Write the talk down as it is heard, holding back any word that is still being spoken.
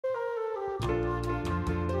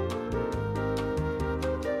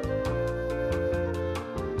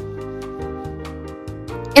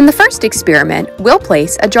In the first experiment, we'll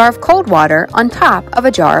place a jar of cold water on top of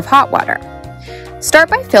a jar of hot water. Start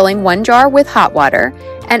by filling one jar with hot water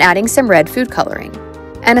and adding some red food coloring,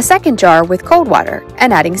 and a second jar with cold water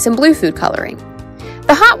and adding some blue food coloring.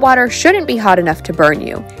 The hot water shouldn't be hot enough to burn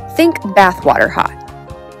you. Think bath water hot.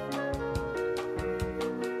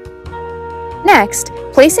 Next,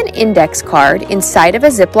 place an index card inside of a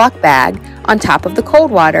Ziploc bag on top of the cold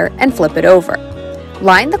water and flip it over.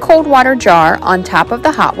 Line the cold water jar on top of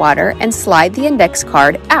the hot water and slide the index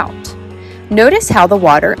card out. Notice how the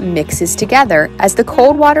water mixes together as the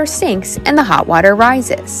cold water sinks and the hot water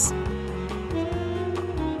rises.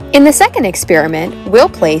 In the second experiment, we'll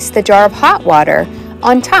place the jar of hot water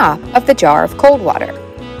on top of the jar of cold water.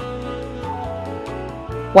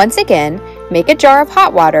 Once again, make a jar of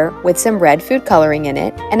hot water with some red food coloring in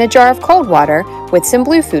it and a jar of cold water with some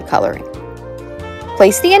blue food coloring.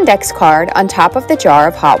 Place the index card on top of the jar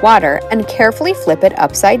of hot water and carefully flip it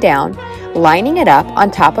upside down, lining it up on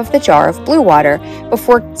top of the jar of blue water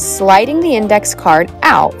before sliding the index card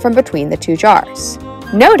out from between the two jars.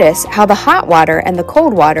 Notice how the hot water and the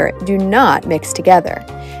cold water do not mix together.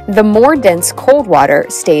 The more dense cold water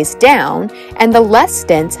stays down and the less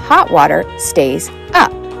dense hot water stays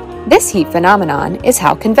up. This heat phenomenon is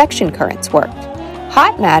how convection currents work.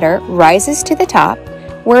 Hot matter rises to the top,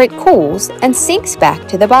 where it cools and sinks back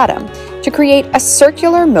to the bottom to create a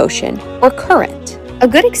circular motion or current. A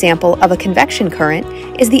good example of a convection current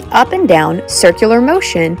is the up and down circular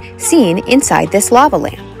motion seen inside this lava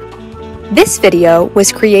lamp. This video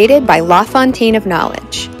was created by LaFountaine of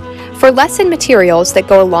Knowledge. For lesson materials that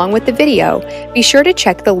go along with the video, be sure to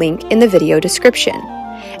check the link in the video description.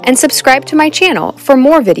 And subscribe to my channel for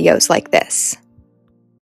more videos like this.